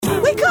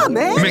on,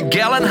 man.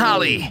 Miguel and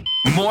Holly.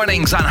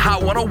 Mornings on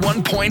Hot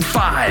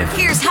 101.5.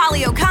 Here's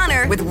Holly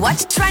O'Connor with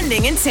what's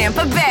trending in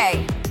Tampa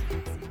Bay.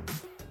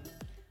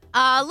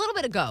 A little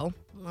bit ago,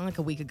 like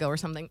a week ago or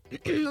something,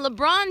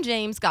 LeBron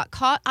James got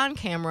caught on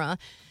camera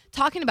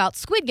talking about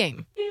Squid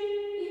Game.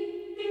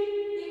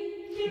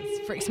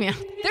 This freaks me out.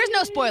 There's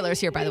no spoilers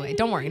here, by the way.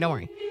 Don't worry.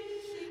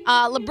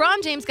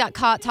 LeBron James got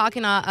caught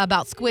talking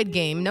about Squid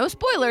Game. No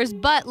spoilers,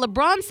 but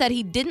LeBron said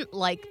he didn't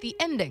like the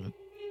ending.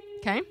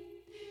 Okay?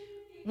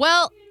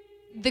 Well,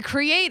 the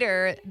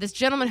creator, this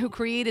gentleman who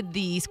created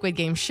the Squid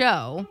Game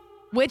show,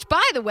 which,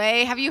 by the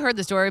way, have you heard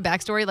the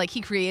backstory? Like,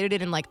 he created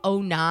it in,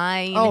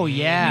 2009. Oh,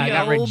 yeah.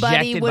 Got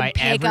rejected would by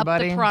pick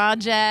everybody. up the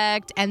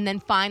project. And then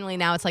finally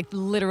now it's,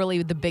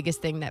 literally the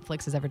biggest thing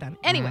Netflix has ever done.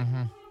 Anyway.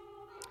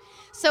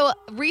 So,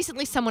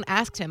 recently someone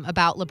asked him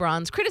about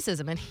LeBron's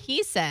criticism, and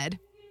he said,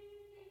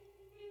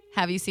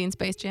 have you seen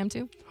Space Jam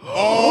 2?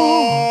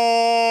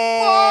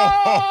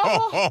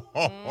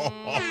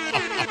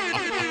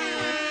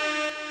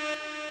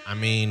 I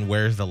mean,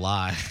 where's the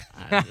lie?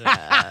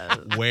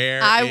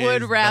 Where I is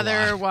would the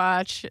rather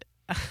lie?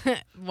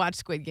 watch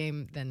Squid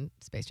Game than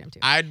Space Jam 2.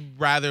 I'd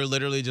rather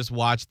literally just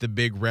watch the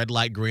big red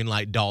light, green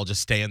light doll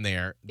just stand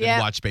there than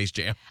watch Space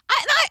Jam.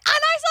 I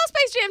saw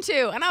Space Jam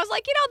 2, and I was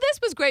like, this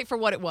was great for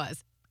what it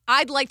was.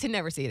 I'd like to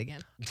never see it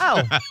again.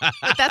 Oh,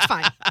 but that's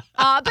fine.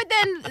 But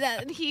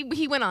then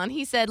he went on.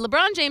 He said,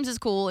 LeBron James is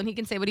cool, and he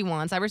can say what he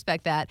wants. I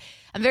respect that.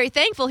 I'm very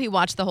thankful he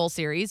watched the whole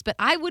series, but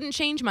I wouldn't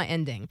change my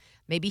ending.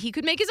 Maybe he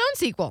could make his own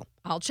sequel.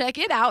 I'll check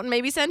it out and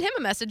maybe send him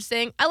a message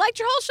saying, I liked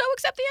your whole show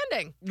except the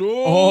ending.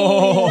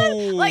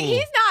 Oh.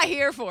 He's not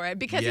here for it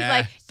because he's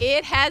like,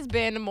 it has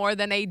been more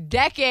than a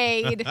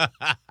decade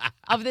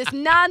of this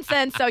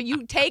nonsense, so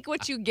you take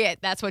what you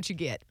get. That's what you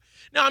get.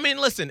 No, I mean,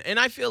 listen, and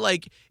I feel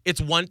like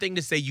it's one thing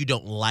to say you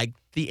don't like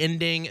the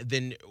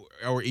ending,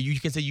 or you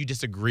can say you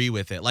disagree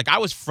with it. Like, I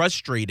was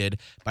frustrated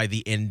by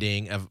the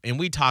ending and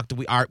we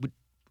a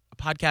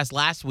podcast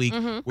last week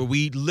where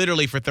we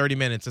literally for 30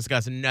 minutes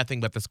discussed nothing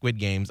but the Squid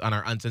Games on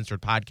our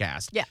Uncensored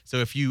podcast. Yeah. So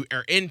if you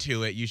are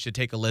into it, you should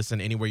take a listen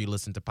anywhere you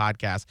listen to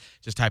podcasts.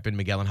 Just type in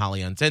Miguel and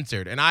Holly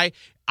Uncensored. And I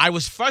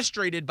was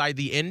frustrated by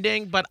the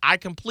ending, but I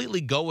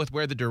completely go with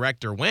where the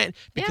director went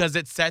because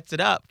it sets it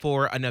up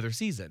for another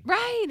season.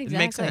 Right, exactly. It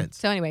makes sense.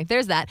 So anyway,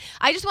 there's that.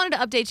 I just wanted to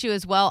update you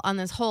as well on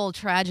this whole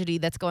tragedy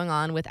that's going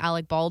on with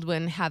Alec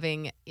Baldwin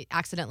having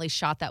accidentally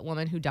shot that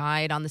woman who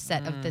died on the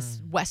set of this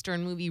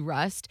Western movie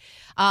Rust.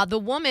 The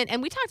woman,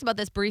 and we talked about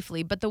this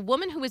briefly, but the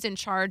woman who was in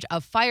charge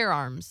of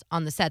firearms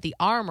on the set, the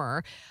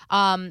armor,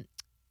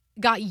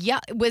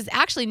 was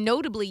actually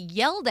notably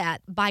yelled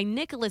at by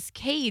Nicolas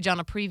Cage on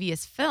a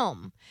previous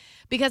film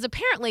because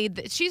apparently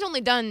she's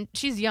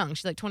young,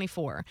 she's like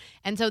 24.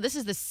 And so this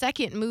is the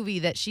second movie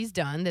that she's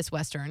done, this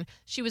Western.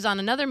 She was on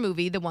another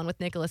movie, the one with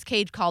Nicolas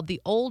Cage called The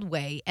Old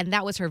Way, and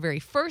that was her very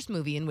first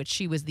movie in which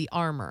she was the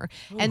armor.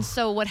 Ooh. And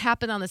so what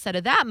happened on the set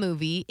of that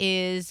movie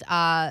is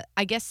I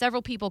guess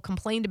several people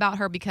complained about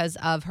her because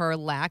of her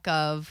lack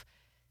of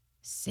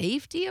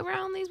safety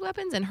around these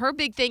weapons. And her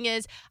big thing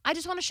is, I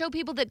just want to show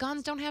people that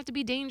guns don't have to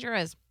be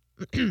dangerous.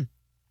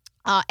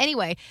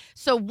 Anyway,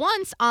 so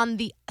once on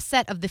the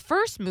set of the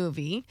first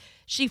movie,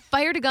 she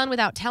fired a gun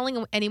without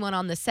telling anyone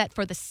on the set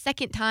for the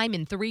second time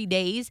in 3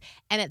 days.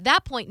 And at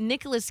that point,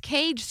 Nicolas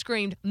Cage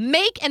screamed,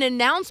 "Make an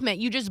announcement.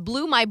 You just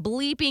blew my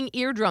bleeping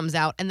eardrums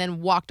out," and then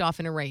walked off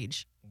in a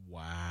rage.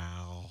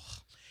 Wow.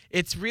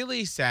 It's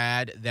really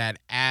sad that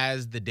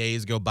as the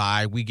days go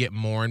by, we get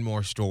more and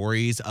more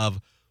stories of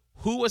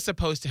who was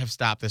supposed to have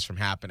stopped this from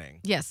happening?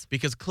 Yes.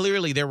 Because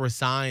clearly there were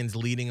signs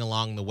leading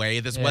along the way.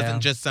 This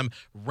wasn't just some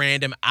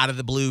random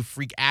out-of-the-blue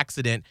freak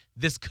accident.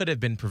 This could have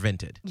been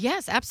prevented.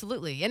 Yes,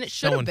 absolutely. And it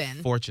should have been. So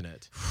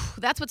unfortunate.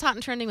 That's what's hot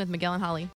and trending with Miguel and Holly.